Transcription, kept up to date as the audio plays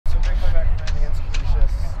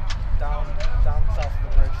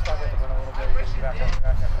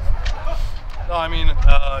I mean,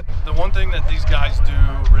 the one thing that these guys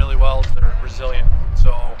do really well is they're resilient.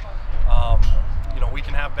 So, we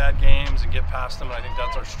can have bad games and get past them, and I think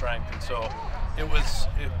that's our strength. And so,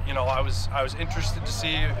 I was interested to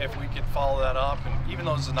see if we could follow that up. And even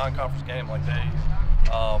though it's a non-conference game, like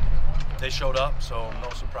they showed up, so no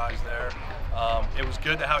surprise there. It was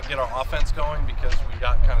good to get our offense going because we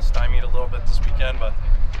got kind of stymied a little bit this weekend, but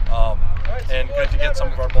and good to get some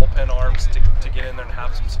of our bullpen arms to get in there and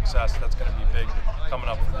have some success. That's going to be big coming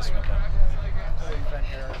up for this weekend. You've been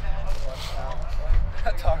here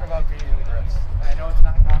talk about beating the Griffs. I know it's a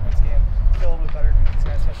non-conference game. Feel a little bit better than these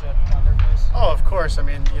guys, especially on their place. Oh, of course. I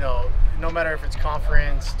mean, no matter if it's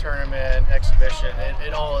conference, tournament, exhibition,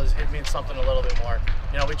 it means something a little bit more.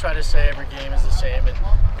 We try to say every game is the same and,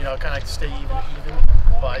 kind of stay even.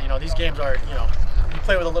 But, these games are, you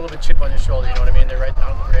play with a little bit chip on your shoulder, you know what I mean? They're right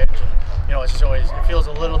down the bridge. And, it's just always, it feels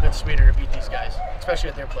a little bit sweeter to beat these guys, especially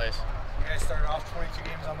at their place. You guys started off 22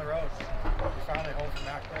 games on the road. You finally home from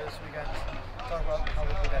McCoy this weekend. Talk about how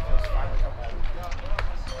good that feels to finally come home.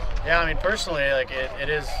 Yeah, I mean, personally, it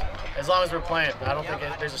is, as long as we're playing, I don't think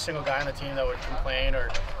there's a single guy on the team that would complain or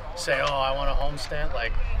say, oh, I want a home stint.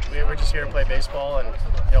 We're just here to play baseball, and,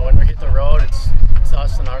 when we hit the road, it's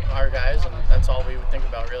us and our guys, and that's all we would think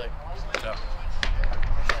about, really. Yeah.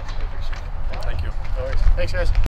 Thank you. No worries. Thanks, guys.